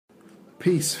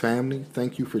Peace, family.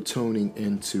 Thank you for tuning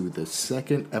into the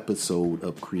second episode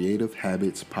of Creative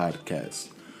Habits Podcast.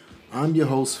 I'm your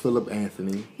host, Philip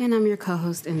Anthony. And I'm your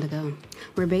co-host, Indigo.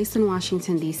 We're based in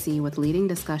Washington, D.C. with leading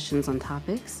discussions on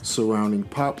topics surrounding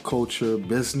pop culture,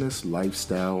 business,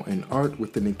 lifestyle, and art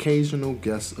with an occasional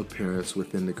guest appearance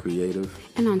within the creative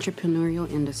and entrepreneurial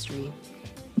industry.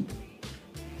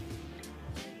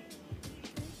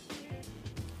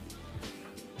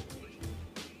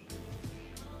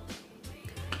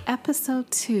 Episode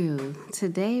 2.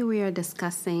 Today we are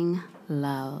discussing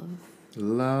love.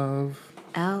 Love.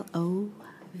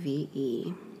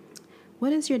 L-O-V-E.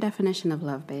 What is your definition of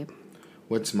love, babe?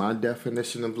 What's my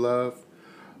definition of love?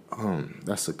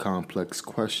 That's a complex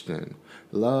question.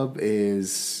 Love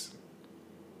is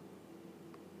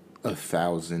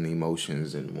 1,000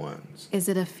 emotions in one. Is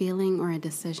it a feeling or a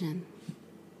decision?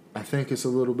 I think it's a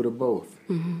little bit of both.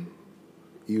 Mm-hmm.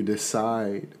 You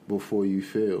decide before you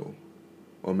feel.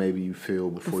 Or maybe you feel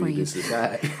before you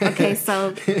decide. Okay,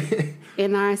 so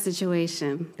in our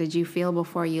situation, did you feel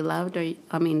before you loved?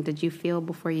 Did you feel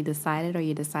before you decided, or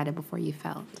you decided before you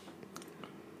felt?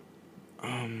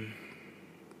 I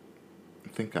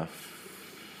think I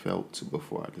felt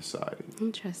before I decided.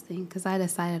 Interesting, because I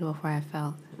decided before I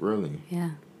felt. Really?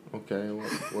 Yeah. Okay,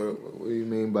 what do you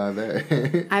mean by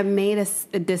that? I made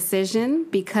a decision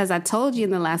because I told you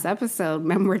in the last episode,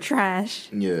 remember, we're trash.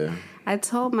 Yeah. I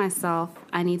told myself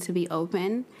I need to be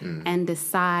open and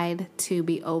decide to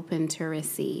be open to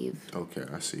receive. Okay,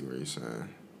 I see what you're saying.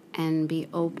 And be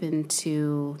open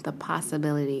to the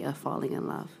possibility of falling in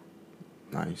love.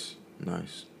 Nice.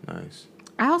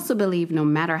 I also believe no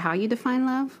matter how you define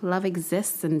love, love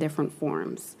exists in different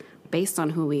forms based on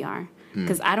who we are.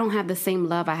 Because I don't have the same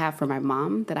love I have for my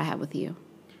mom that I have with you.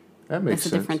 That makes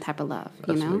sense. That's a different type of love,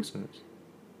 That makes sense.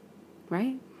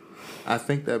 Right? I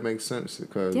think that makes sense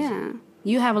because... Yeah.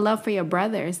 You have a love for your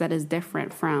brothers that is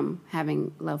different from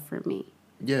having love for me.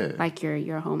 Yeah. Like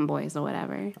your homeboys or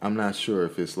whatever. I'm not sure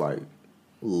if it's like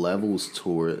levels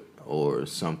to it or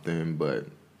something, but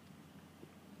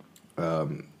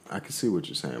I can see what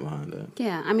you're saying behind that.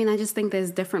 Yeah. I just think there's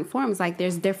different forms. Like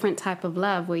there's different type of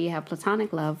love where you have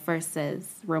platonic love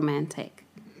versus romantic.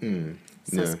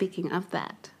 So speaking of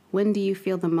that, when do you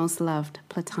feel the most loved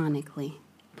platonically?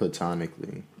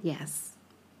 Platonically? Yes.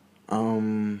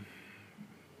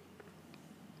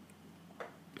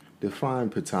 Define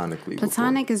platonically.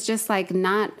 Platonic is just like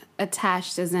not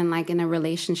attached as in like in a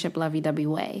relationship lovey-dovey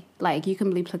way. Like you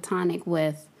can be platonic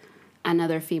with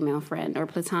another female friend or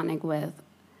platonic with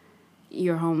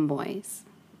your homeboys.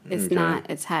 It's not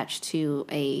attached to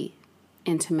a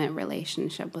intimate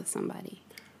relationship with somebody.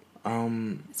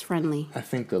 It's friendly. I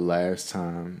think the last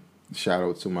time, shout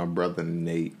out to my brother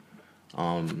Nate.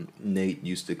 Nate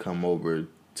used to come over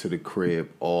to the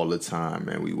crib all the time,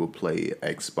 and we would play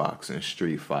Xbox and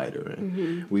Street Fighter,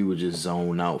 and we would just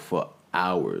zone out for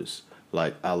hours.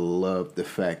 Like, I love the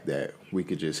fact that we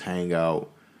could just hang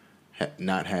out,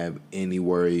 not have any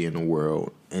worry in the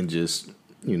world, and just,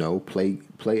 play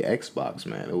Xbox,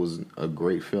 man. It was a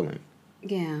great feeling.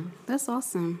 Yeah, that's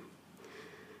awesome.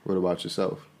 What about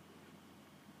yourself?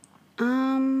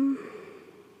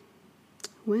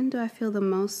 When do I feel the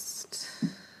most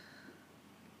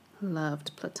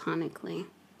loved platonically?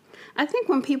 I think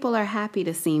when people are happy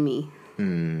to see me.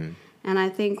 And I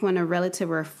think when a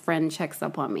relative or a friend checks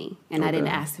up on me and I didn't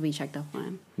ask to be checked up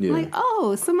on. Yeah. I'm like,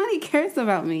 oh, somebody cares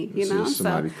about me, Just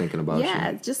somebody thinking about you.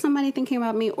 Yeah, just somebody thinking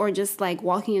about me, or just like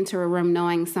walking into a room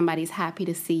knowing somebody's happy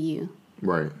to see you.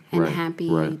 Right. And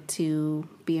happy to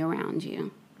be around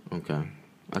you. Okay.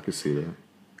 I can see that.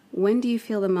 When do you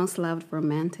feel the most loved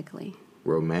romantically?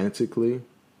 Romantically?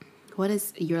 What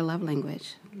is your love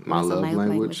language? My love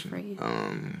language for you?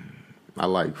 I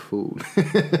like food. He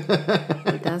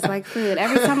does like food.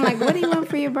 Every time I'm like, what do you want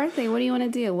for your birthday? What do you want to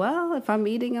do? Well, if I'm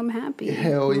eating, I'm happy.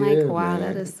 Hell I'm yeah, like, wow, man.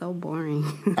 that is so boring.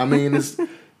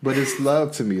 It's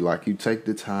love to me. Like, you take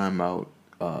the time out.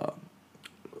 It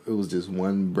was just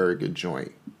one burger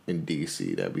joint in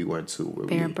D.C. that we went to.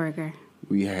 Bear Burger.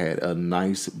 We had a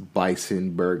nice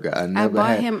bison burger. I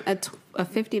bought him a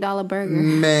 $50 burger.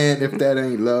 Man, if that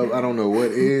ain't love, I don't know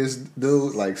what is,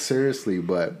 dude. Like, seriously,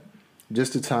 but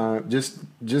just the time, just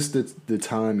the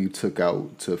time you took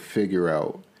out to figure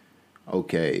out,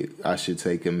 okay, I should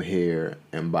take him here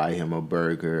and buy him a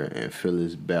burger and fill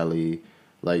his belly.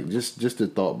 Like, just the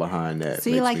thought behind that.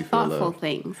 So you like thoughtful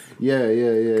things. Yeah.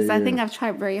 Because I think I've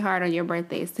tried very hard on your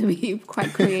birthdays to be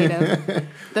quite creative.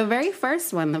 The very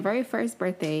first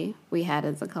birthday we had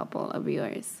as a couple of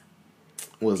yours.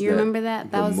 Do you remember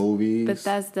that? That was movies?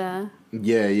 Bethesda.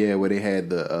 Yeah, where they had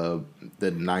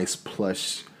the nice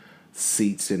plush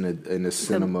seats in the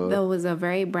cinema. There was a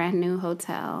very brand new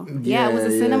hotel. Yeah, it was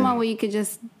a cinema where you could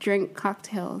just drink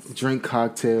cocktails.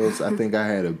 I think I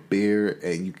had a beer,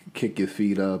 and you could kick your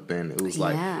feet up, and it was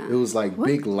like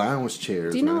big lounge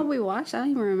chairs. Do you know what we watched? I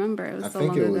don't even remember. It was so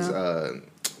long ago. I think it was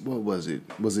what was it?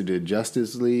 Was it the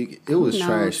Justice League? It was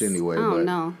trash anyway. I don't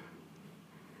know.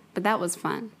 But that was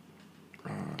fun.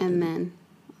 And then,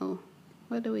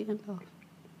 where do we end off?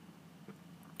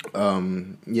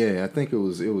 I think it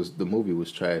was the movie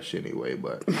was trash anyway,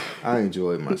 but I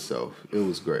enjoyed myself. It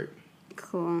was great.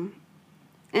 Cool.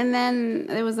 And then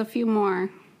there was a few more.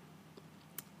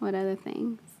 What other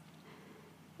things?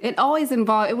 It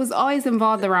was always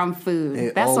involved around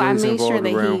food. That's why I made sure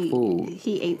that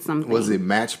he ate something. Was it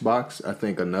Matchbox? I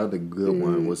think another good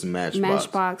one was Matchbox.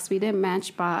 Matchbox. We did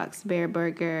Matchbox, Bear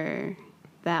Burger,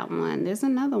 that one. There's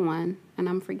another one, and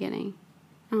I'm forgetting.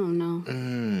 I don't know.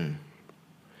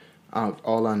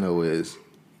 All I know is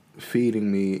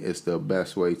feeding me is the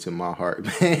best way to my heart,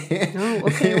 man. Oh,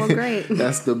 okay, well, great.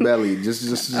 That's the belly.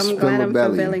 Just I'm glad I'm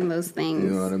fulfilling those things.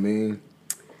 You know what I mean?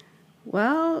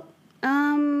 Well,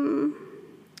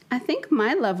 I think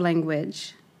my love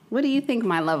language. What do you think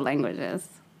my love language is?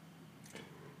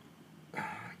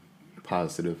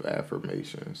 Positive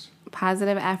affirmations.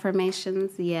 Positive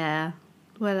affirmations, yeah.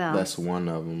 What else? That's one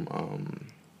of them.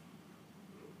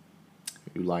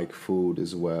 You like food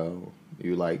as well.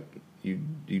 You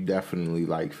definitely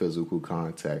like physical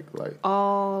contact. Like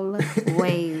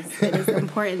always. It is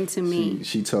important to me.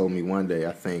 She told me one day,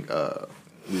 I think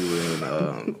we were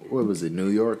in what was it, New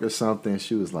York or something.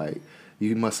 She was like,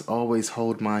 "You must always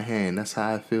hold my hand. That's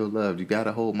how I feel loved. You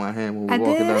gotta hold my hand when we're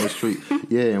walking down the street."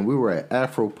 Yeah, and we were at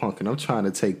Afro Punk, and I'm trying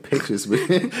to take pictures with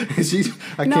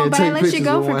I let you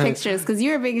go for pictures because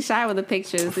you were being shy with the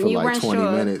pictures, and you like weren't 20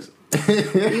 sure. Minutes.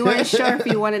 You weren't sure if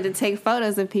you wanted to take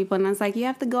photos of people, and I was like, you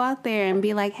have to go out there and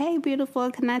be like, "Hey, beautiful,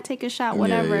 can I take a shot?"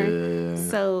 Whatever. Yeah.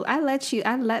 So I let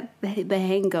the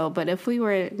hang go. But if we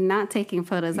were not taking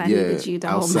photos, I needed you to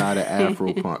hold outside of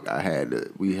Afro Punk,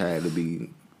 we had to be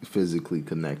physically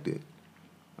connected.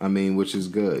 I mean, which is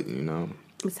good, you know.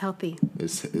 It's healthy.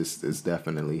 It's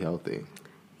definitely healthy.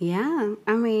 Yeah,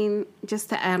 I mean, just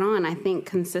to add on, I think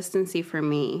consistency for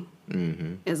me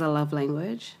is a love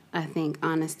language. I think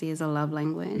honesty is a love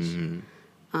language.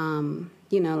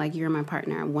 Like you're my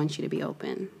partner, I want you to be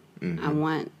open. I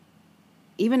want,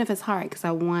 even if it's hard, because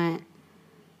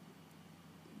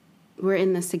we're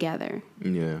in this together.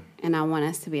 Yeah. And I want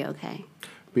us to be okay.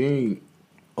 Being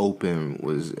open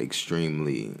was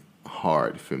extremely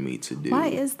hard for me to do. Why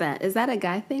is that? Is that a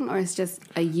guy thing or it's just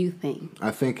a you thing?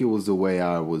 I think it was the way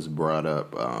I was brought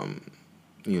up.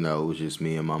 It was just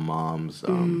me and my mom's.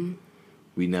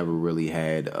 We never really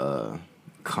had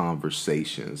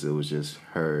conversations. It was just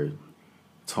her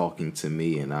talking to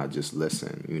me, and I just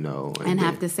listen, and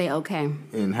have to say okay.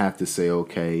 And have to say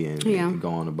okay, and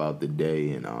go on about the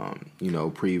day. And,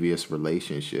 previous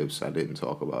relationships, I didn't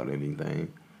talk about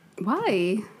anything.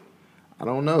 Why? I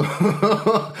don't know.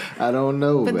 I don't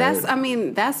know. But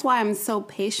that's why I'm so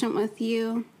patient with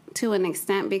you to an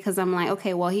extent, because I'm like,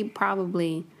 okay, well,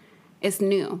 it's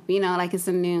new, it's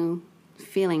a new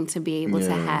feeling to be able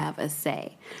to have a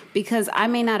say, because I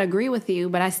may not agree with you,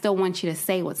 but I still want you to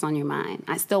say what's on your mind.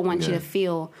 I still want you to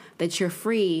feel that you're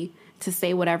free to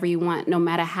say whatever you want, no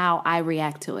matter how I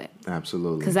react to it.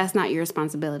 Absolutely. Because that's not your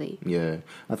responsibility. Yeah.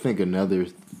 I think another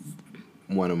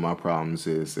one of my problems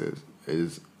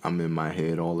is I'm in my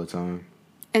head all the time.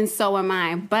 And so am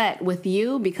I. But with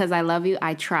you, because I love you,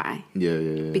 I try.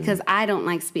 Yeah. Because I don't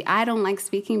like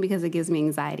speaking because it gives me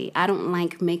anxiety. I don't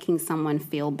like making someone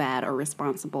feel bad or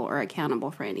responsible or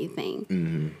accountable for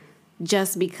anything.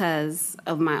 Just because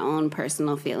of my own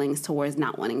personal feelings towards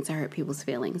not wanting to hurt people's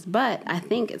feelings. But I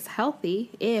think it's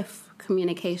healthy if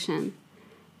communication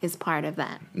is part of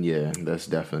that. Yeah, that's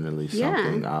definitely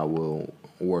something I will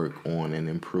work on and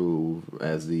improve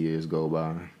as the years go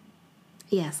by.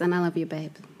 Yes, and I love you,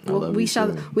 babe. We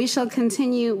shall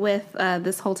continue with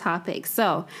this whole topic.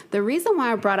 So the reason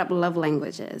why I brought up love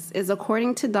languages is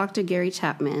according to Dr. Gary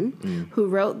Chapman, who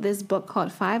wrote this book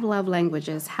called 5 Love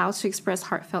Languages, How to Express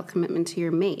Heartfelt Commitment to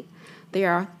Your Mate.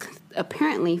 There are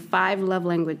apparently 5 love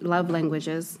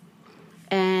languages,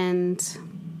 and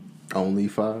only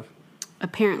 5?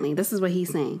 Apparently, this is what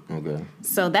he's saying. Okay.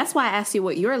 So that's why I asked you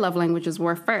what your love languages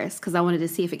were first, because I wanted to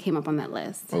see if it came up on that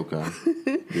list. Okay.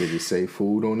 Did it say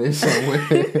food on this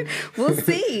somewhere? We'll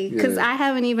see, because I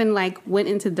haven't even went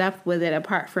into depth with it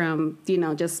apart from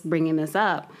just bringing this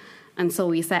up until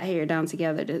we sat here down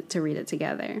together to read it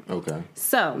together. Okay.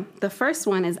 So the first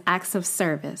one is acts of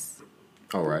service.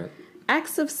 All right.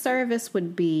 Acts of service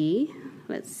would be,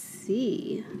 let's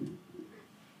see.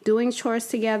 doing chores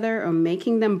together or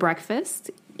making them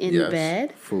breakfast in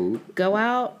bed. Food. Go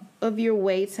out of your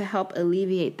way to help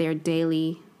alleviate their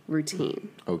daily routine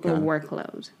or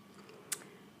workload.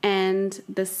 And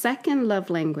the second love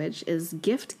language is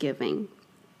gift giving.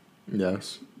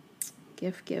 Yes.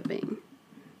 Gift giving.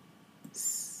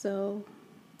 So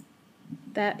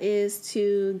that is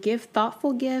to give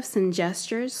thoughtful gifts and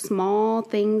gestures. Small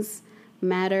things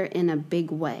matter in a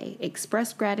big way.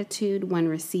 Express gratitude when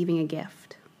receiving a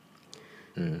gift.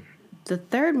 The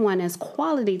third one is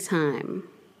quality time.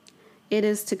 It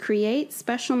is to create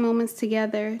special moments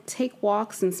together, take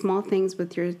walks and small things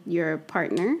with your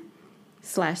partner /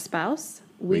 spouse.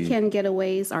 Weekend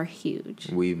getaways are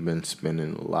huge. We've been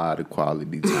spending a lot of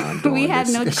quality time. We had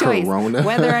no choice.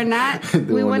 Whether or not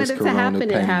we wanted it to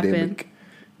happen, it happened.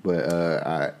 But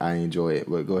I enjoy it.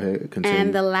 But go ahead, continue.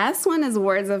 And the last one is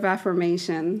words of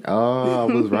affirmation. Oh,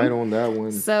 I was right on that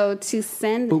one. So to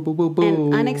send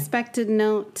an unexpected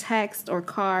note, text, or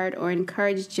card, or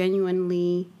encourage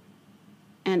genuinely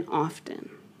and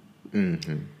often.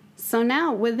 Mm-hmm. So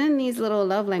now within these little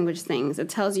love language things, it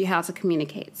tells you how to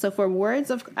communicate. So for words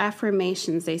of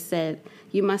affirmations, they said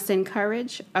you must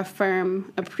encourage,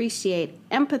 affirm, appreciate,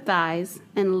 empathize,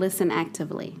 and listen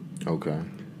actively. Okay.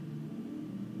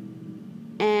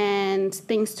 And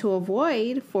things to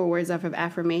avoid for words of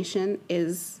affirmation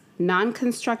is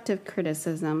non-constructive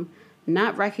criticism,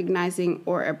 not recognizing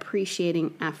or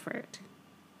appreciating effort.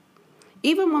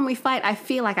 Even when we fight, I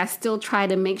feel like I still try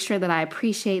to make sure that I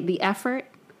appreciate the effort.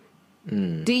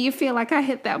 Do you feel like I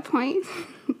hit that point?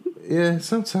 Yeah,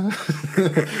 sometimes.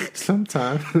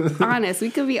 Sometimes. Honest.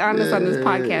 We could be honest on this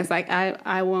podcast. Like,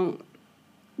 I won't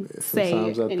say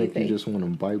sometimes I anything. think you just want to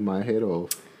bite my head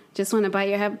off. Just want to bite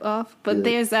your head off? But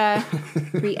there's a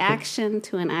reaction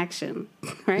to an action,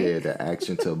 right? Yeah, the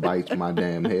action to bite my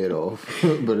damn head off.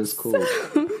 But it's cool.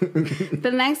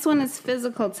 The next one is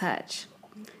physical touch.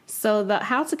 So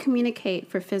how to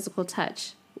communicate for physical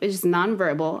touch, which is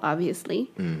nonverbal, obviously.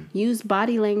 Use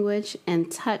body language and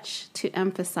touch to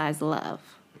emphasize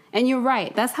love. And you're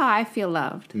right. That's how I feel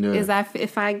loved. Yeah. Is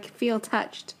if I feel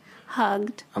touched,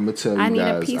 hugged, I'm gonna tell you I need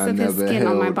guys, a piece of his skin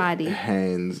on my body.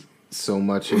 Hands so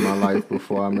much in my life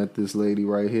before I met this lady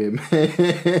right here,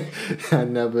 man. I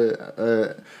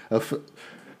never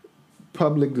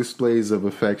public displays of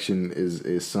affection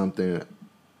is something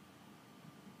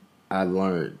I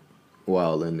learned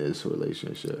while in this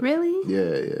relationship. Really?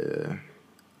 Yeah.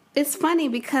 It's funny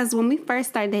because when we first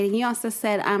started dating, you also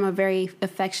said I'm a very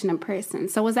affectionate person.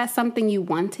 So was that something you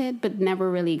wanted but never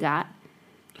really got?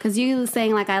 Because you were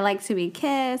saying, like, I like to be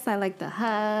kissed, I like to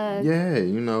hug. Yeah,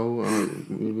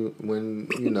 when,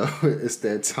 it's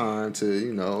that time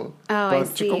to, Oh, I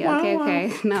see.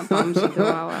 Okay. Not bum chicka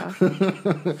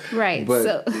wow. Right.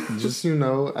 But just,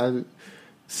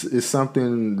 it's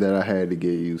something that I had to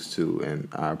get used to, and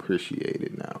I appreciate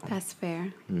it now. That's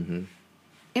fair. Mm-hmm.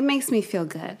 It makes me feel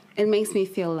good. It makes me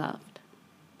feel loved.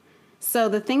 So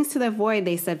the things to avoid,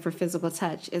 they said, for physical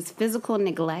touch is physical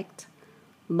neglect,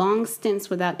 long stints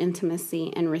without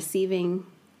intimacy, and receiving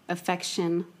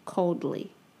affection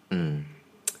coldly.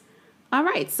 All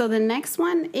right. So the next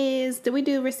one is, did we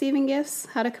do receiving gifts?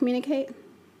 How to communicate?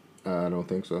 I don't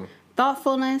think so.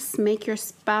 Thoughtfulness, make your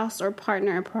spouse or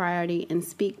partner a priority and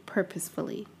speak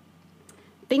purposefully.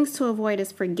 Things to avoid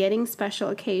is forgetting special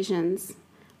occasions,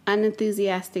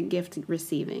 unenthusiastic gift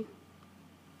receiving.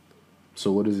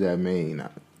 So what does that mean?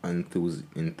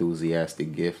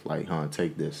 Enthusiastic gift? Like,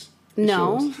 take this.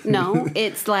 No.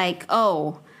 It's like,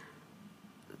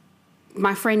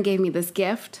 my friend gave me this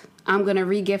gift. I'm going to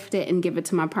re-gift it and give it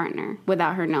to my partner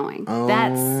without her knowing. Oh.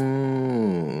 That's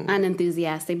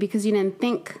unenthusiastic because you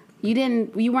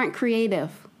weren't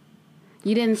creative.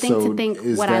 You didn't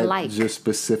think what I like. Is that just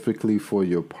specifically for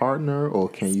your partner, or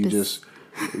can you just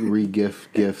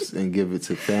re-gift gifts and give it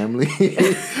to family?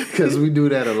 Because we do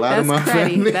that a lot of my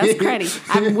family. That's cruddy.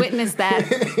 I've witnessed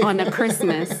that on a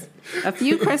Christmas. A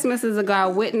few Christmases ago, I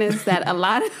witnessed that a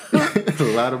lot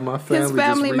of my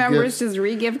family members just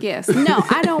re-gift gifts. No,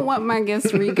 I don't want my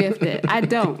gifts re-gifted. I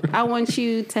don't. I want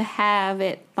you to have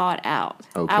it thought out.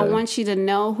 Okay. I want you to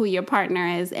know who your partner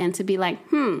is and to be like,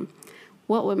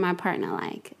 what would my partner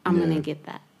like? I'm going to get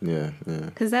that. Yeah.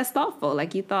 Because that's thoughtful.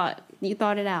 Like you thought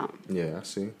it out. Yeah, I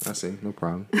see. No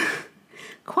problem.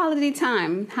 Quality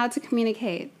time. How to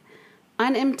communicate.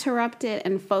 Uninterrupted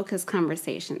and focused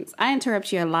conversations. I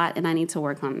interrupt you a lot, and I need to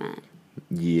work on that.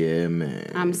 Yeah,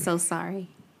 man. I'm so sorry.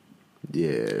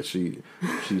 Yeah, she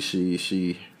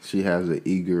has an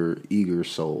eager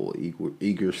soul,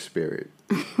 eager spirit.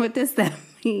 What does that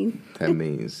mean? That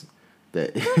means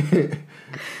that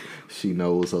She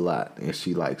knows a lot, and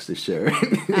she likes to share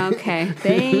it. Okay,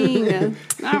 dang.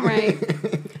 All right.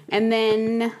 And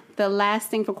then the last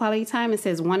thing for quality time, it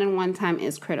says one-on-one time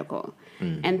is critical.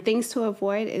 And things to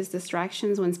avoid is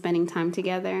distractions when spending time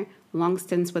together, long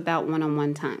stints without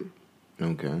one-on-one time.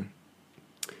 Okay.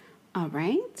 All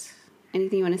right.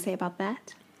 Anything you want to say about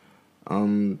that?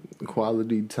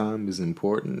 Quality time is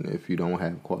important. If you don't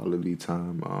have quality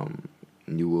time,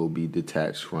 you will be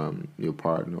detached from your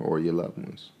partner or your loved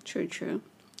ones. True.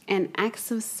 And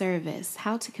acts of service,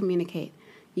 how to communicate.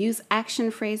 Use action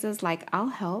phrases like, I'll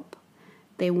help.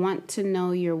 They want to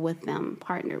know you're with them,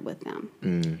 partner with them.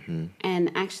 Mm-hmm.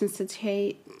 And actions to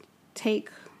take,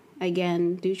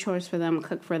 again, do chores for them,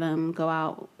 cook for them, go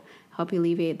out, help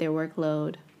alleviate their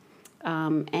workload.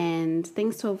 And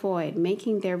things to avoid,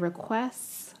 making the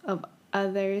requests of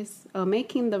others a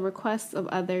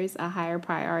higher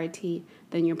priority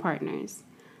than your partner's.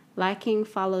 Lacking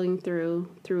following through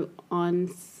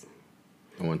on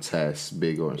tasks,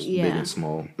 big and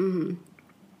small. Mm-hmm.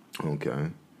 Okay.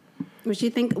 What do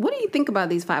you think about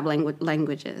these 5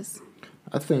 languages?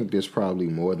 I think there's probably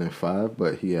more than 5,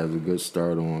 but he has a good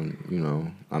start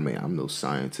on, I'm no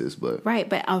scientist, but... Right,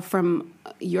 but from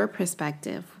your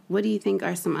perspective, what do you think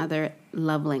are some other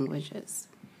love languages?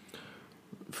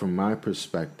 From my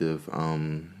perspective,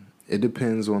 it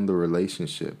depends on the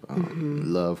relationship.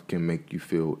 Love can make you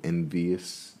feel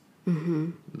envious.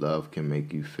 Mm-hmm. Love can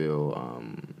make you feel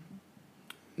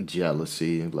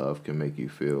jealousy. Love can make you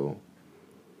feel...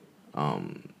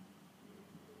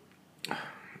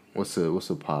 What's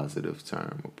a positive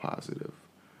term? A positive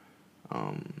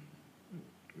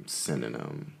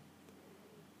synonym?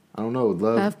 I don't know.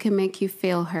 Love can make you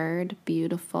feel heard,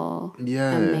 beautiful,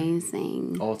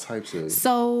 amazing. All types of...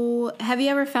 So, have you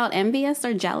ever felt envious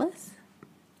or jealous?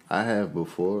 I have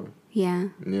before. Yeah.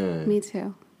 Yeah. Me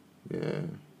too. Yeah.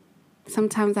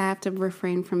 Sometimes I have to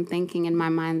refrain from thinking in my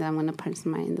mind that I'm going to punch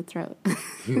somebody in the throat.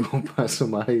 You going to punch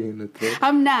somebody in the throat?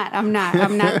 I'm not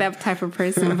that type of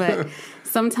person, but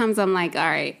sometimes I'm like, all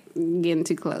right, getting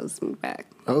too close, move back.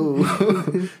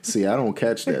 Oh. See, I don't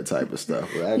catch that type of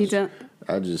stuff. You don't?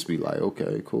 I just be like,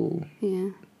 okay, cool.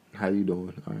 Yeah. How you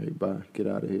doing? All right, bye. Get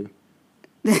out of here.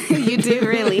 You do,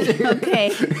 really?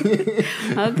 Okay.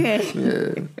 Okay.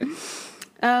 Yeah.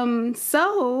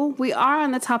 So we are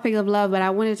on the topic of love, but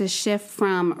I wanted to shift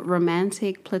from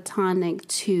romantic, platonic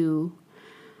to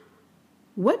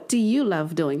what do you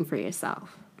love doing for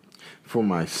yourself? For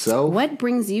myself? What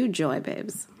brings you joy,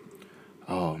 babes?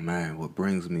 Oh, man, what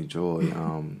brings me joy?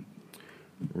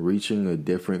 Reaching a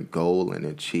different goal and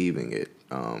achieving it.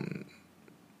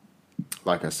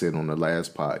 Like I said on the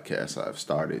last podcast, I've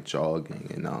started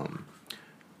jogging, and I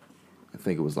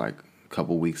think it was like a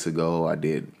couple weeks ago, I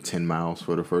did 10 miles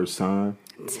for the first time.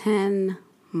 10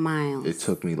 miles. It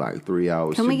took me like 3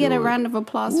 hours. Can we get a round of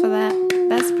applause for that?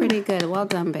 That's pretty good. Well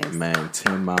done, babes. Man,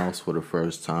 10 miles for the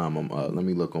first time. Let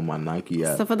me look on my Nike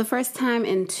app. So for the first time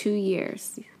in 2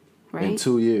 years, right? In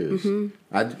 2 years.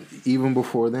 Mm-hmm. Even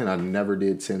before then, I never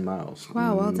did 10 miles.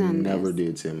 Wow, well done. Never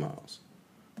did 10 miles.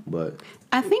 But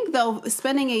I think, though,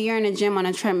 spending a year in a gym on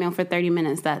a treadmill for 30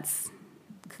 minutes, that's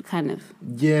kind of...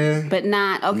 Yeah. But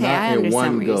not... Okay, not I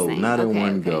understand what go. you're saying. Not okay, in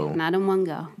one go. Not in one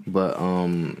go. But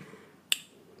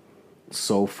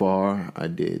so far, I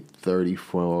did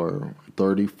 34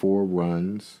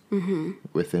 runs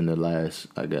within the last,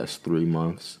 I guess, 3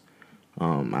 months.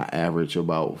 I average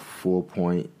about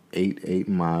 4.88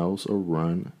 miles a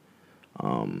run.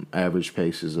 Average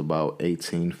pace is about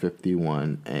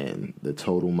 18:51, and the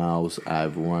total miles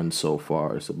I've run so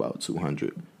far is about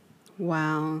 200.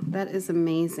 Wow, that is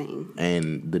amazing.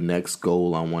 And the next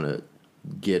goal I want to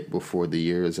get before the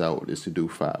year is out is to do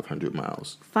 500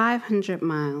 miles. 500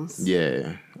 miles.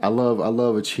 Yeah. I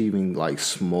love achieving like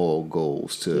small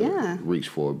goals to reach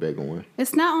for a bigger one.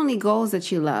 It's not only goals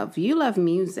that you love. You love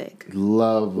music.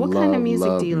 What kind of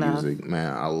music do you love?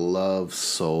 Man, I love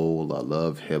soul. I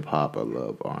love hip hop. I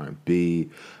love R&B.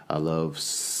 I love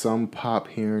some pop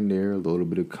here and there, a little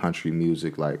bit of country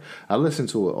music. Like, I listen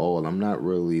to it all. I'm not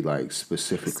really like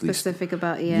specific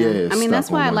about Yeah, I mean, that's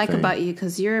what I like about you,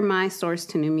 because you're my source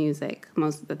to new music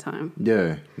most of the time.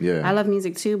 Yeah. I love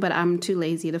music too, but I'm too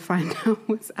lazy to find out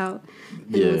what's out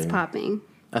and what's popping.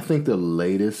 I think the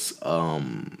latest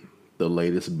band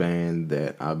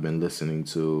that I've been listening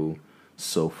to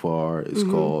so far is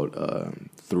called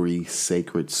 3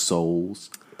 Sacred Souls.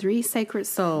 3 Sacred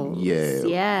Souls. Yeah.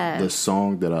 Yeah. The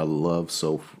song that I love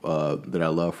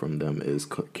from them is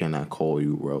 "Can I Call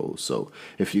You Rose." So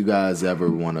if you guys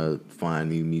ever want to find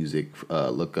new music,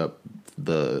 look up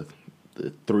the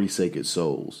the Three Sacred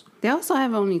Souls. They also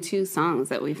have only 2 songs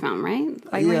that we found, right?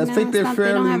 Like Yeah, right I now, think they're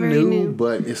they don't have fairly very new,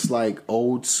 but it's like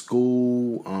old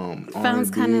school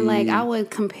Sounds kind of R&B, like, I would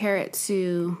compare it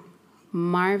to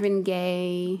Marvin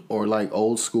Gaye. or like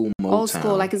old school Motown. Old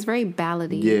school, like it's very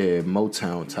ballady. Yeah,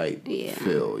 Motown type Yeah.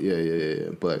 feel. Yeah.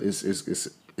 But it's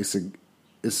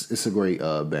a great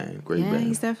band. Great Yeah, band.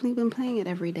 he's definitely been playing it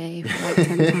every day for like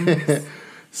 10 times.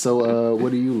 So,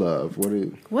 what do you love?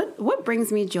 What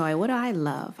brings me joy? What do I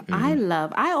love?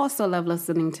 I also love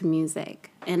listening to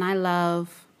music, and I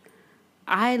love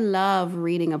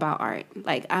reading about art.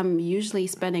 Like I'm usually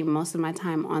spending most of my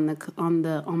time on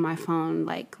my phone,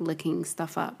 like looking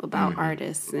stuff up about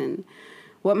artists and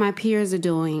what my peers are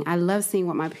doing. I love seeing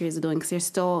what my peers are doing because they're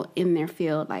still in their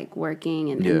field, like working,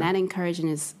 and that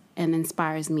encourages and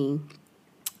inspires me.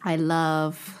 I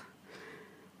love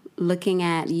looking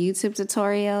at YouTube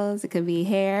tutorials. It could be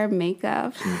hair,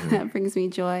 makeup. That brings me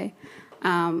joy.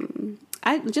 I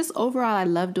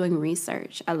love doing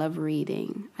research. I love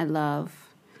reading. I love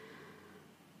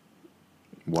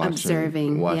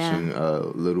observing. Watching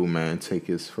little man take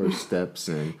his first steps,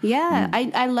 and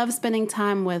I love spending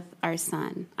time with our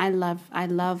son. I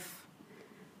love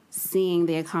seeing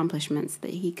the accomplishments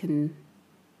that he can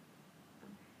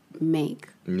make,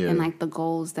 and like the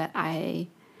goals that I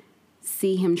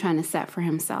see him trying to set for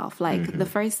himself. Like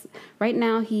right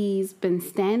now he's been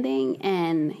standing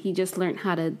and he just learned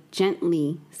how to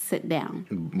gently sit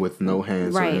down with no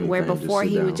hands. Right, or anything, where before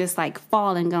he would just like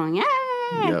fall and going,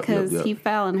 because he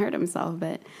fell and hurt himself.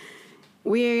 But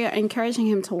we're encouraging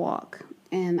him to walk.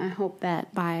 And I hope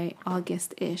that by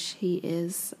August-ish, he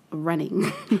is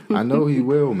running. I know he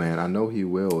will, man. I know he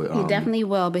will. He definitely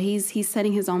will, but he's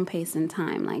setting his own pace and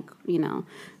time. Like,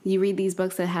 you read these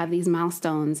books that have these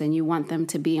milestones, and you want them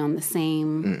to be on the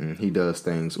same. He does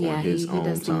things on his own time. He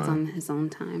does things on his own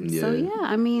time. Yeah. So,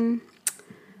 I mean,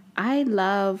 I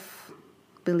love,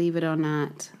 believe it or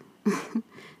not,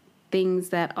 things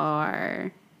that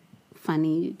are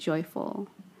funny, joyful.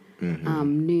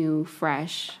 New,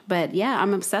 fresh, but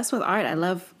I'm obsessed with art. I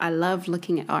love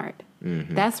looking at art.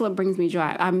 That's what brings me joy.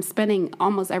 I'm spending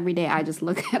almost every day. I just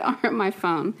look at art on my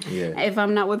phone. Yeah. If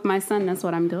I'm not with my son, that's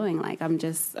what I'm doing. Like I'm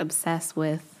just obsessed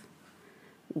with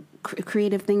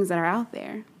creative things that are out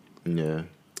there. Yeah.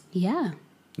 Yeah.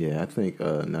 Yeah. I think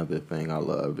another thing I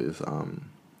love is I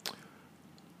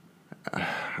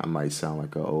might sound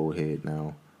like an old head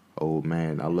now, old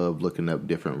man. I love looking up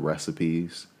different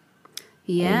recipes.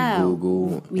 Yeah, on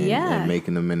Google, and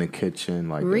making them in the kitchen.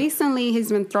 Like recently, he's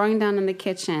been throwing down in the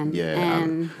kitchen. Yeah,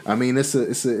 and I mean it's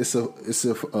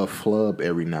a flub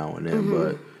every now and then,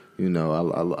 but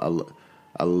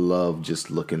I love just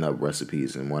looking up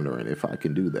recipes and wondering if I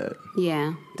can do that.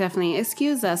 Yeah, definitely.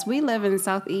 Excuse us. We live in the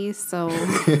Southeast, so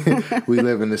we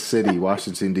live in the city,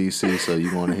 Washington D.C. So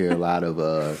you're going to hear a lot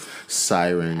of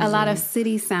sirens, a lot of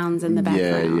city sounds in the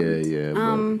background. Yeah.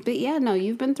 But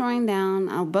you've been throwing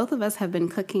down. Both of us have been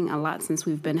cooking a lot since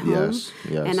we've been home. Yes.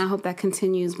 And I hope that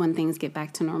continues when things get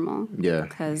back to normal. Yeah,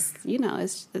 because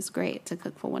it's great to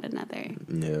cook for one another.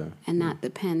 Yeah, and not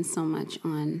depend so much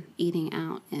on eating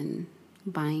out and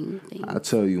buying things. I'll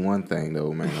tell you one thing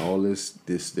though, man. All this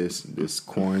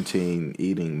quarantine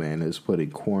eating, man, is putting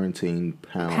quarantine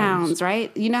pounds.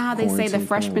 Right? You know how they say the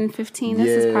freshman 15? Yeah.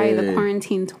 This is probably the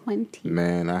quarantine 20.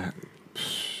 Man, I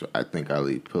think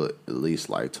I'll put at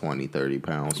least like 20, 30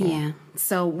 pounds on. Yeah.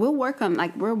 So we'll work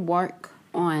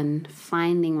on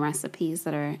finding recipes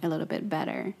that are a little bit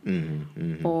better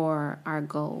for our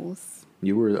goals.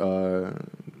 You were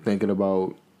thinking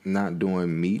about not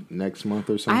doing meat next month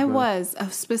or something? I was,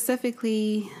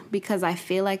 specifically because I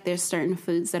feel like there's certain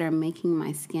foods that are making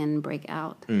my skin break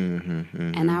out.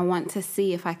 And I want to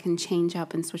see if I can change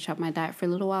up and switch up my diet for a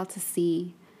little while to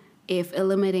see if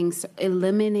eliminating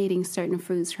certain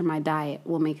foods from my diet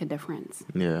will make a difference.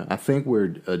 Yeah, I think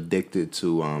we're addicted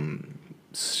to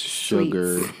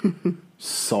sugar,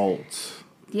 salt.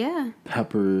 Yeah.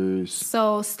 Peppers.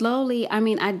 So slowly, I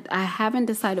mean, I haven't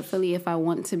decided fully if I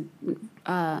want to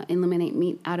eliminate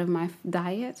meat out of my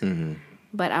diet.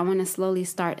 But I want to slowly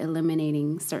start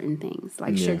eliminating certain things.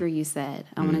 Like sugar, you said.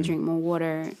 I want to drink more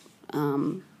water.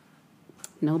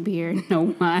 No beer,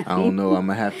 no wine. I don't know. I'm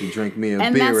going to have to drink me a beer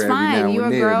every now and then. And that's fine.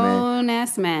 You're a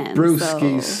grown-ass man.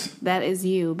 Brewskis. So that is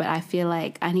you. But I feel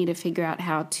like I need to figure out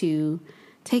how to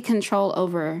take control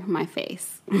over my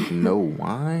face. No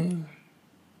wine?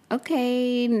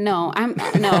 Okay, no.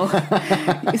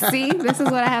 See, this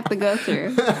is what I have to go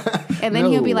through. And then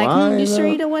he'll be like, you sure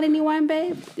you don't want any wine,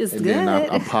 babe? It's and good. then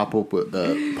I pop open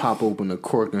the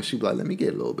cork, and she'll be like, let me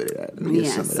get a little bit of that. Let me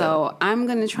get some of that. So I'm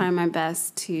going to try my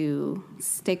best to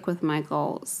stick with my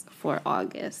goals for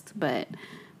August. But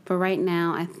for right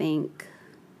now, I think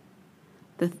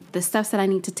the steps that I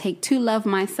need to take to love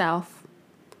myself,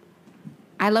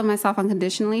 I love myself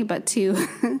unconditionally, but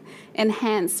to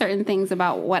enhance certain things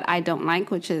about what I don't like,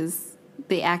 which is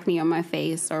the acne on my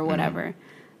face or whatever.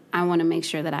 I want to make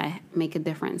sure that I make a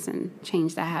difference and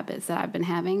change the habits that I've been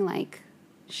having, like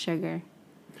sugar.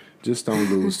 Just don't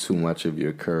lose too much of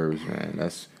your curves, man.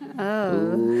 That's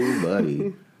ooh,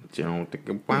 buddy. Don't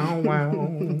think wow.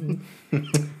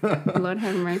 Lord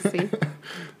have mercy.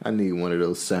 I need one of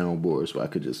those soundboards where I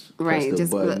could just press the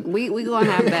just button. we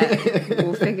gonna have that.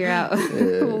 We'll figure out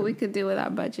what we could do with our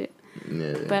budget.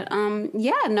 Yeah. But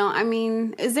I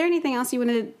mean, is there anything else you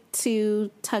wanted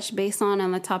to touch base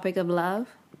on the topic of love?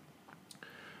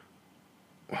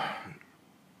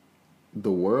 The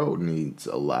world needs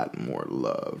a lot more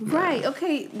love. Man. Right.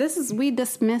 Okay. We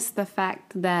dismiss the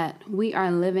fact that we are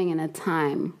living in a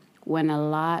time when a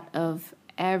lot of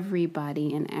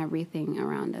everybody and everything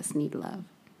around us need love.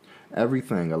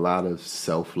 Everything, a lot of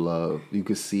self-love. You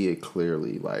can see it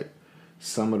clearly. Like,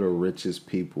 some of the richest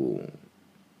people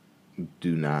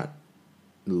do not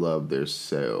love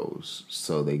themselves,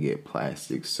 so they get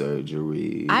plastic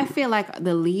surgery. I feel like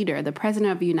the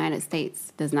president of the United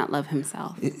States does not love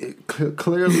himself.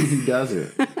 Clearly he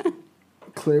doesn't.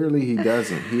 Clearly he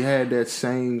doesn't. He had that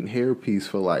same hairpiece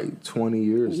for like 20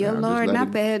 years Your now. Lord,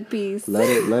 not the headpiece. Let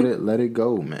it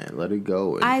go, man. Let it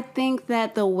go. And I think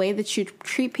that the way that you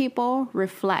treat people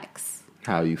reflects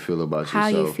how you feel about yourself. How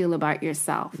you feel about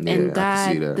yourself. Yeah, and I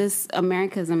can see that. This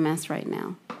America is a mess right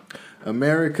now.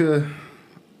 America,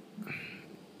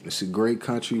 it's a great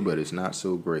country, but it's not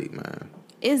so great, man.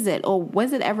 Is it? Or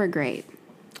was it ever great?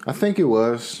 I think it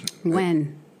was.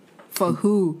 When? For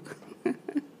who?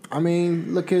 I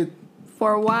mean,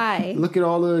 For why? Look at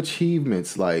all the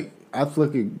achievements. Like, I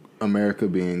look at America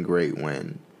being great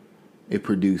when it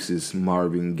produces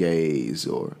Marvin Gaye's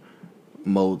or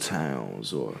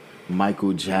Motowns or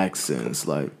Michael Jackson's.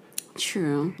 Like,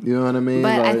 true. You know what I mean?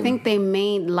 But like, I think they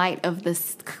made light of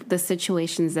the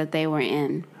situations that they were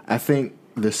in. I think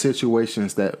the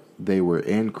situations that they were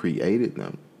in created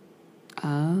them.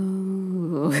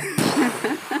 Oh.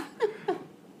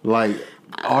 Like,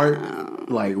 art,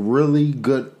 like really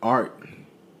good art,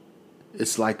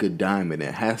 it's like a diamond.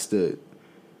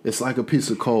 It's like a piece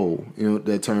of coal,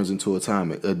 that turns into a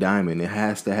diamond. It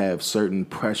has to have certain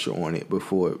pressure on it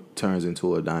before it turns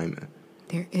into a diamond.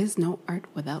 There is no art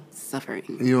without suffering.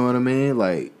 You know what I mean?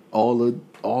 Like, all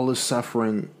the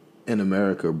suffering in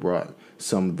America brought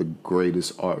some of the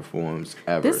greatest art forms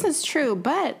ever. This is true,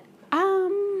 but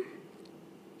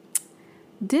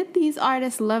did these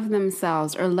artists love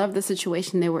themselves or love the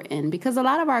situation they were in? Because a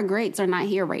lot of our greats are not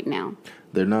here right now.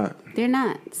 They're not.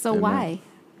 So why? Not.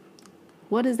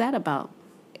 What is that about?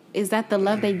 Is that the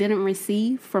love they didn't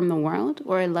receive from the world,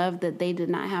 or a love that they did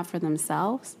not have for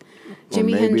themselves?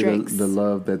 Jimi Hendrix. The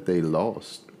love that they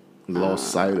lost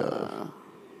sight of.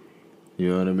 You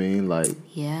know what I mean? Like,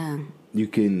 yeah, you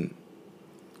can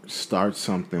start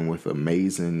something with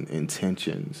amazing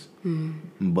intentions,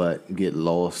 but get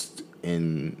lost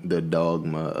in the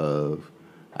dogma of,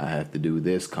 I have to do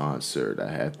this concert,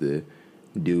 I have to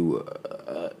do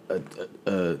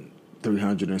a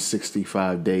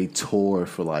 365-day tour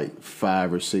for like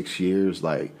 5 or 6 years.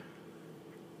 Like,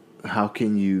 how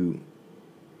can you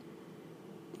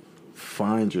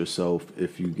find yourself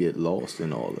if you get lost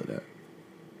in all of that?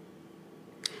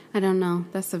 I don't know.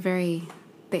 That's a very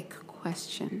thick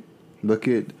question. Look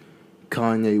at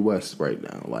Kanye West right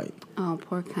now. Like, oh,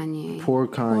 poor Kanye. Poor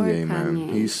Kanye, man.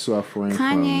 He's suffering.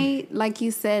 Kanye, like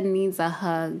you said, needs a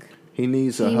hug. He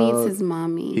needs a hug. He needs his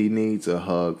mommy. He needs a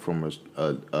hug from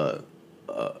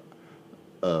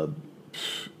a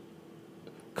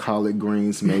collard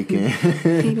greens making.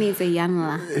 He needs a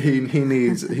yanla.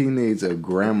 He needs a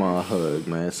grandma hug,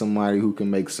 man. Somebody who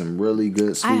can make some really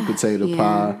good sweet potato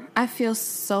pie. I feel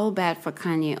so bad for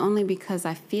Kanye, only because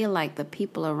I feel like the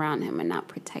people around him are not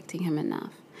protecting him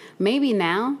enough. Maybe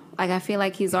now, like, I feel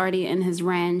like he's already in his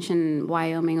ranch in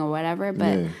Wyoming or whatever,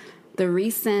 but the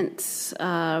recent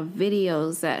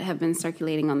videos that have been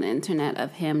circulating on the internet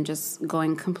of him just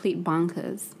going complete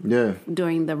bonkers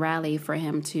during the rally for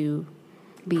him to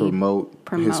promote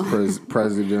his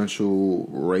presidential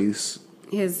race.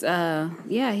 He's a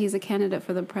candidate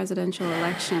for the presidential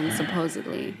election,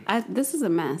 supposedly. This is a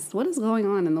mess. What is going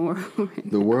on in the world right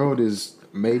now? The world is,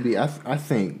 maybe, I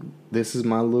think this is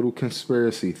my little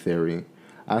conspiracy theory.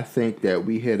 I think that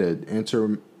we hit an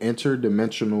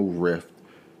interdimensional rift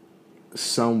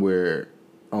somewhere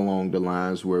along the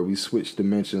lines where we switched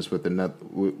dimensions with another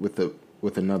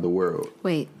world.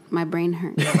 Wait, my brain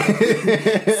hurts.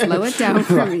 Slow it down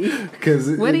for me.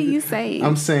 What are you saying?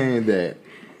 I'm saying that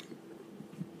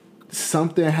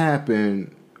something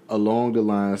happened along the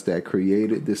lines that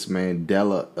created this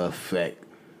Mandela effect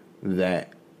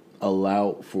that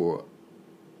allowed for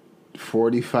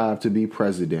 45 to be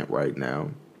president right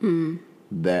now.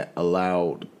 That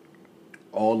allowed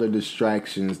all the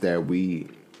distractions that we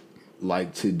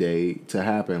like today to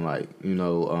happen, like, you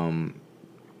know,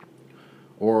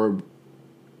 or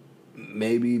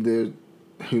maybe the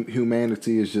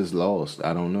humanity is just lost.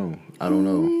 I don't know.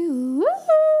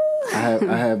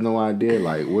 I have no idea.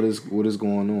 Like, what is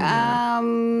going on now?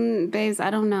 Babes, I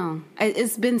don't know.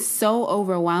 It's been so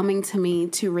overwhelming to me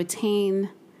to retain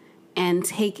and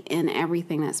take in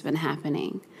everything that's been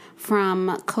happening.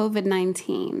 From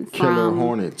COVID-19. Killer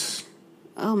hornets.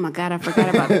 Oh my God, I forgot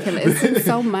about the killer. It's been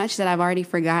so much that I've already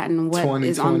forgotten what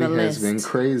is on the list. 2020 has been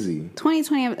crazy.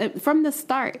 2020, from the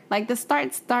start. Like, the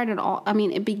start started all... I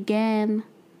mean, it began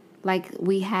like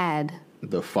we had...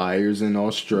 The fires in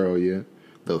Australia.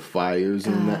 The fires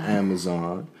in the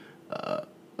Amazon.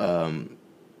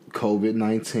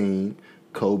 COVID-19.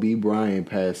 Kobe Bryant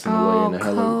passing away in the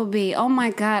Kobe. Oh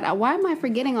my God. Why am I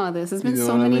forgetting all this? It's been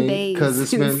so many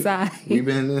days inside. We've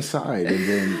been inside. And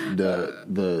then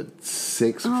the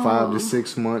 5 to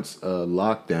 6 months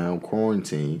lockdown,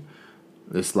 quarantine.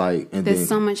 It's like... and There's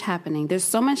so much happening. There's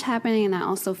so much happening, and I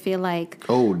also feel like...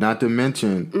 Oh, not to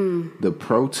mention the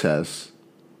protests.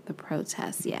 The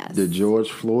protests, yes. The George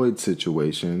Floyd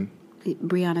situation.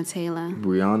 Breonna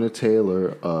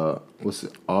Taylor. What's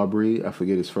it? Aubrey? I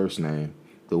forget his first name.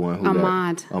 The one who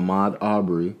Ahmaud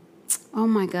Arbery. Oh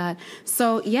my God.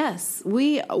 So yes,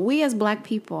 we as Black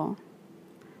people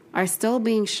are still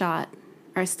being shot,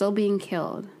 are still being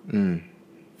killed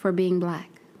for being Black.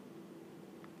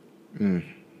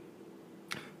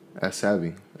 That's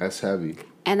heavy.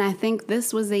 And I think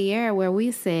this was a year where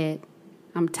we said,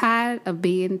 I'm tired of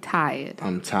being tired.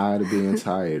 I'm tired.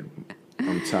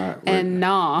 And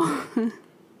no.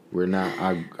 We're not.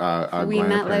 We're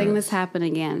not letting this happen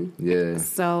again. Yeah.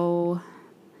 So,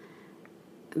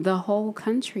 the whole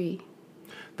country.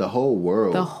 The whole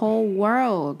world.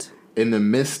 In the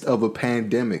midst of a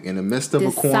pandemic, in the midst of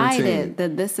a quarantine. Decided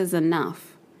that this is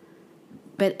enough.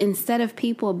 But instead of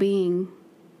people being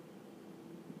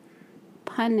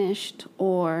punished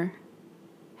or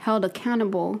held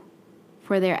accountable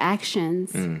for their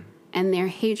actions and their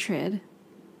hatred,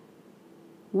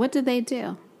 what did they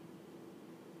do?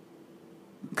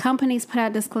 Companies put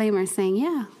out disclaimers saying,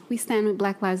 yeah, we stand with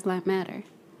Black Lives Matter.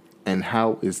 And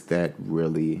how is that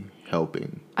really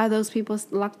helping? Are those people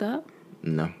locked up?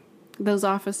 No. Those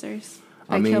officers?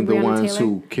 I mean, the ones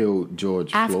who killed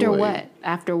George Floyd.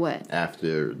 After what?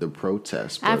 After the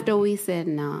protests. After we said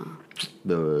no.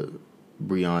 The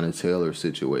Breonna Taylor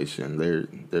situation,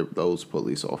 those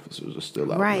police officers are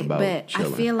still out and about but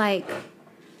chilling. I feel like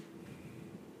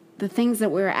the things that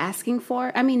we're asking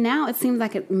for, I mean, now it seems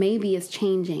like it maybe is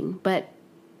changing, but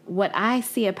what I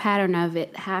see a pattern of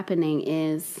it happening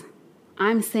is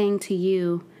I'm saying to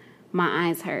you, my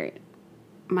eyes hurt,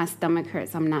 my stomach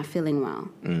hurts, I'm not feeling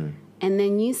well. And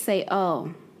then you say,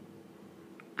 oh,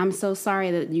 I'm so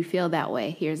sorry that you feel that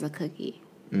way. Here's a cookie.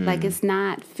 Like, it's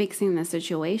not fixing the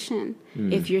situation.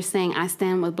 If you're saying, I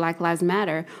stand with Black Lives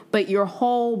Matter, but your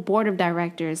whole board of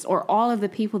directors or all of the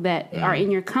people that are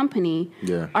in your company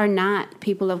are not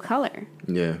people of color.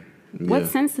 Yeah. What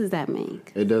sense does that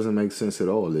make? It doesn't make sense at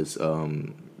all. It's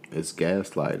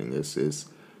gaslighting.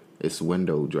 It's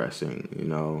window dressing, you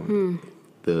know.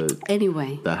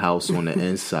 The house on the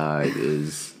inside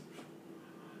is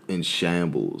in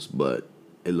shambles, but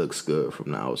it looks good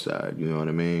from the outside. You know what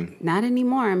I mean? Not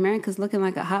anymore. America's looking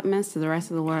like a hot mess to the rest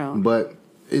of the world. But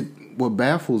what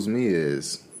baffles me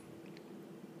is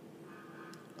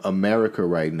America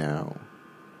right now,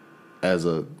 as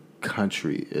a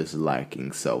country, is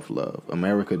lacking self-love.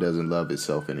 America doesn't love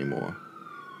itself anymore.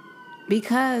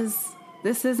 Because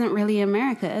this isn't really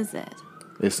America, is it?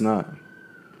 It's not.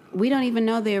 We don't even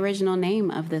know the original name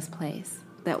of this place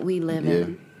that we live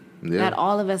in. Yeah. That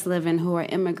all of us live in who are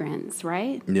immigrants,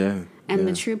 right? Yeah. And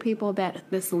the true people that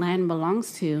this land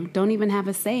belongs to don't even have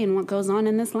a say in what goes on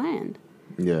in this land.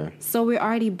 Yeah. So we're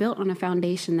already built on a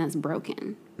foundation that's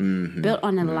broken. Built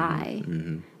on a lie.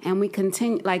 And we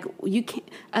continue, like,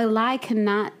 a lie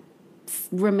cannot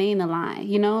remain a lie.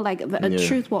 You know, like, a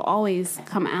truth will always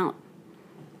come out.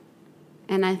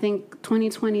 And I think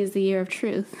 2020 is the year of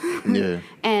truth. Yeah.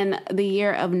 And the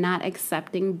year of not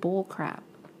accepting bull crap.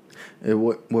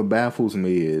 What baffles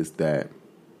me is that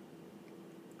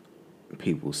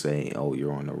people say, "Oh,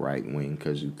 you're on the right wing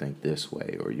because you think this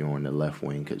way," or "You're on the left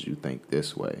wing because you think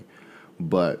this way,"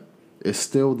 but it's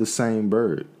still the same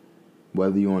bird.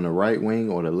 Whether you're on the right wing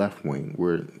or the left wing,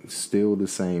 we're still the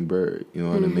same bird. You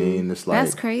know what I mean? It's like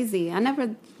That's crazy. I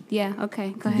never. Yeah.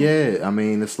 Okay. Go ahead. yeah. I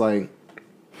mean, it's like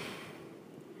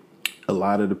a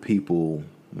lot of the people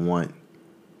want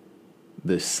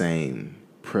the same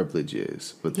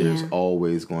privileges, but there's Yeah.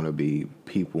 always going to be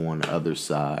people on the other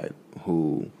side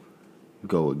who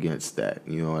go against that.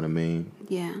 You know what I mean?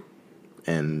 Yeah.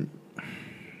 And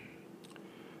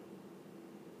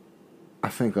I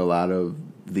think a lot of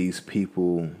these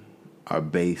people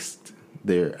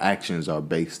their actions are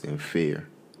based in fear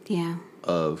Yeah.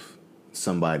 of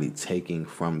somebody taking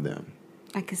from them.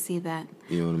 I could see that.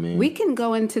 You know what I mean? We can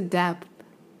go into depth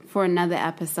for another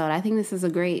episode. I think this is a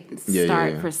great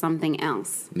start for something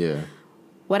else. Yeah.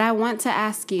 What I want to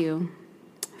ask you,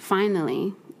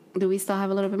 finally, do we still have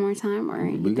a little bit more time? Or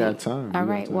We got time. All We got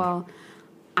right. time. Well,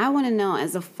 I want to know,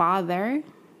 as a father,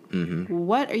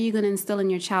 what are you going to instill in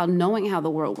your child, knowing how the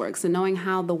world works and knowing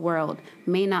how the world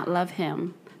may not love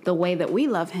him the way that we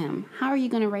love him? How are you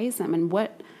going to raise him? And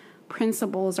what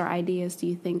principles or ideas do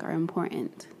you think are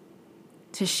important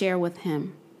to share with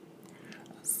him?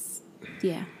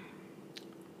 Yeah.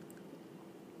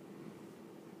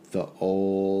 The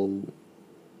whole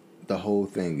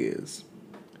thing is,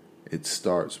 it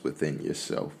starts within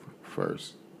yourself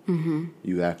first.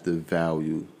 You have to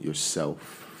value yourself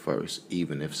first,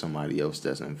 even if somebody else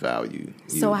doesn't value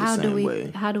you So the same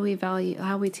way. how do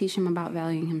we teach him about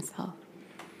valuing himself?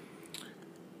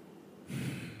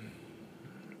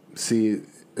 See,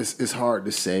 it's hard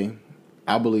to say.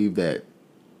 I believe that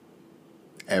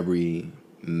every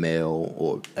male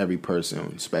or every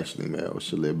person, especially male,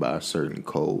 should live by a certain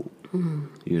code.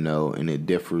 You know, and it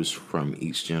differs from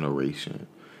each generation.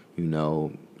 You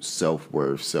know,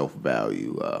 self-worth,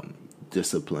 self-value,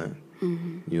 discipline.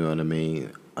 You know what I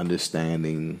mean?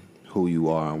 Understanding who you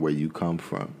are and where you come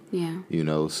from. Yeah. You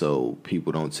know, so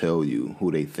people don't tell you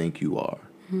who they think you are.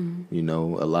 You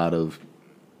know, a lot of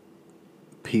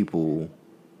people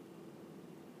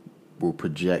will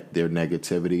project their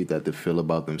negativity that they feel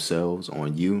about themselves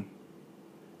on you.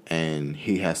 And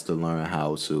he has to learn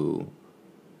how to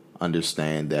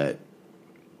understand that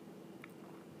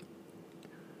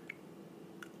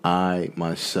I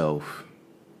myself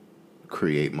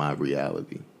create my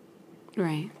reality.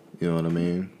 Right. You know what I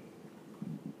mean?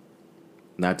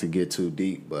 Not to get too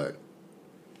deep, but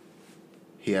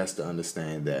he has to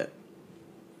understand that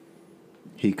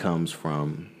he comes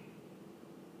from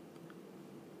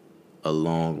a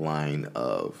long line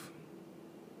of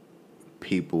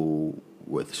people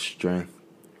with strength,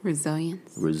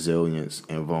 resilience,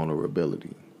 and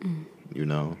vulnerability. You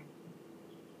know?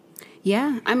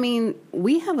 Yeah. I mean,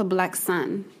 we have a black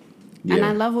son. Yeah. And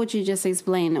I love what you just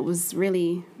explained. It was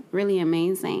really, really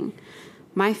amazing.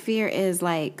 My fear is,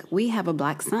 like, we have a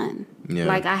black son. Yeah.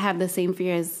 Like, I have the same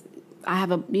fear as I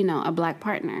have a black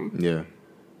partner. Yeah.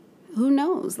 Who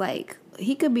knows? Like,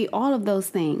 he could be all of those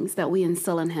things that we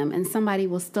instill in him, and somebody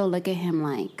will still look at him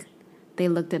like they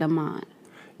looked at Ahmad.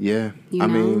 Yeah. You I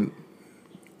know? mean,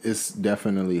 it's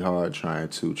definitely hard trying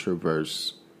to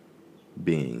traverse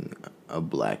being a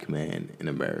black man in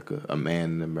America, a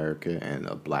man in America, and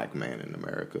a black man in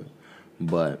America.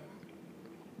 But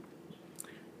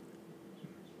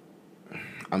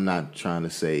I'm not trying to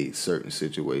say certain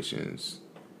situations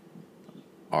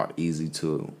are easy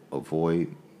to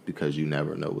avoid, because you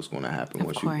never know what's going to happen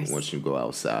once you go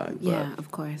outside. Yeah, But,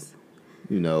 of course.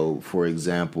 you know, for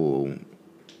example,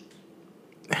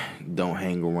 don't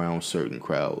hang around certain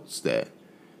crowds that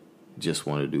just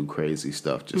want to do crazy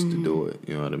stuff just to do it.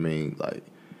 You know what I mean? Like,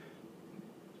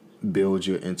 build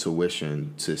your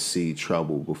intuition to see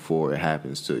trouble before it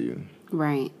happens to you.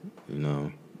 Right. You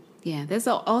know? Yeah, there's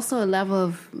also a level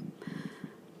of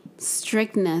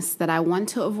strictness that I want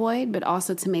to avoid, but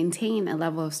also to maintain a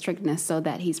level of strictness so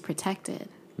that he's protected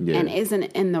Yeah. and isn't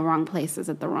in the wrong places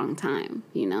at the wrong time,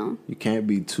 you know? You can't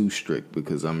be too strict,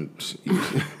 because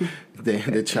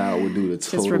the child would do the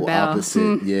Just total rebel.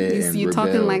 opposite. Yeah, and You're rebel.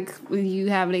 talking like you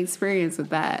have an experience with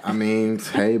that. I mean,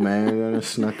 hey man, I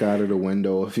snuck out of the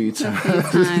window a few times.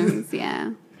 Times,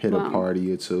 yeah. Hit Well, a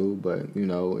party or two, but you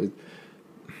know,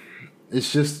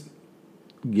 it's just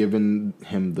giving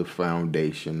him the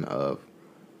foundation of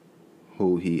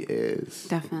who he is,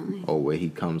 definitely. or where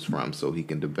he comes from, so he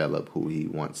can develop who he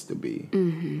wants to be.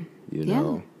 You Yeah.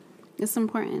 know, It's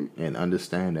important. and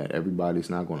understand that everybody's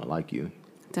not going to like you.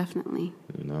 Definitely.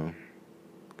 You know,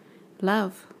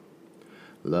 Love.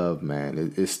 love,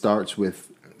 man. It starts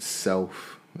with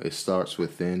self It starts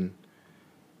within.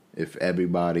 If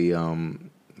everybody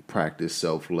practiced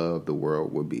self-love, the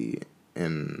world would be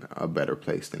in a better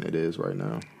place than it is right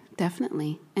now.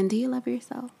 Definitely. And do you love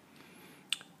yourself?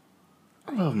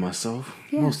 I love myself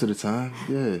Yeah. most of the time.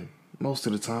 Yeah. Most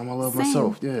of the time I love Same.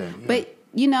 myself. Yeah. But,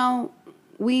 you know,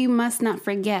 we must not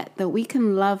forget that we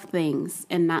can love things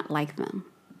and not like them.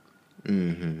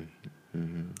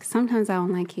 Sometimes I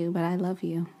don't like you, but I love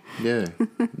you. Yeah.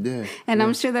 Yeah. And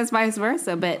I'm sure that's vice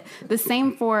versa. But the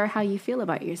same for how you feel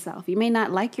about yourself. You may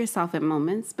not like yourself at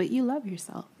moments, but you love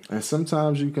yourself. And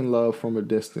sometimes you can love from a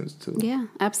distance too. Yeah,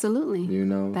 absolutely. You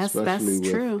know, that's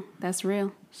true. That's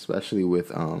real. Especially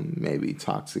with maybe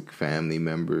toxic family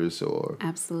members or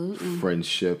Absolutely.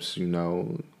 friendships, you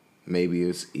know, maybe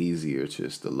it's easier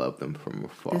just to love them from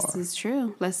afar. This is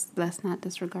true. Let's not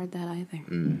disregard that either.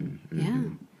 Yeah.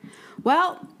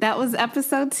 Well, that was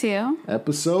episode 2.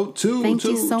 Episode 2. Thank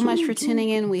you so much for tuning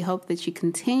in. We hope that you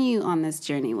continue on this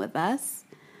journey with us.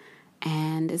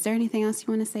 And is there anything else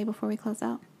you want to say before we close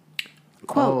out?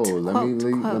 Quote.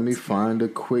 Let me find a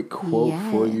quick quote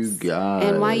for you guys.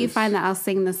 And while you find that, I'll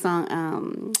sing the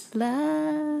song,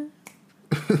 Love.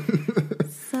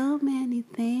 So many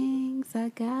things I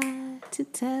got to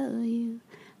tell you,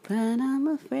 but I'm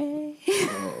afraid.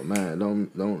 Oh man,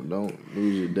 don't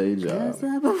lose your day job.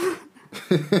 All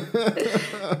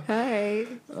right.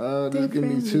 Just give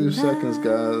me 2 seconds,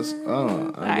 guys.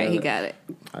 All right, he got it.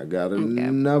 I got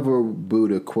another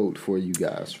Buddha quote for you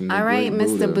guys. From the All right, great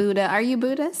Mr. Buddha. Are you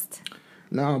Buddhist?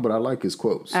 No, but I like his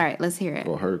quotes. All right, let's hear it.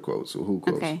 Or her quotes. Or who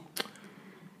quotes. Okay.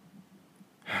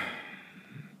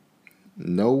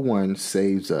 No one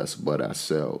saves us but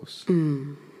ourselves.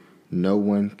 No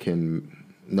one can,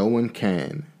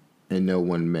 and no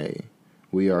one may.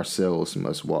 We ourselves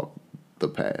must walk the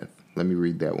path. Let me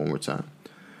read that one more time.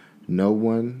 No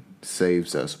one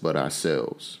saves us but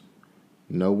ourselves.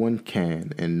 No one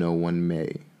can, and no one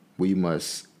may. We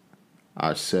must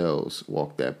ourselves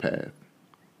walk that path.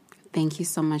 Thank you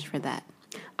so much for that.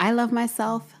 I love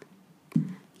myself.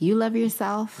 You love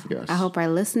yourself. Yes. I hope our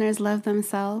listeners love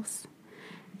themselves.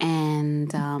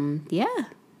 And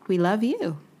we love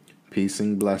you. Peace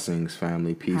and blessings,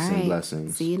 family. Peace and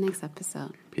blessings. See you next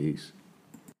episode. Peace.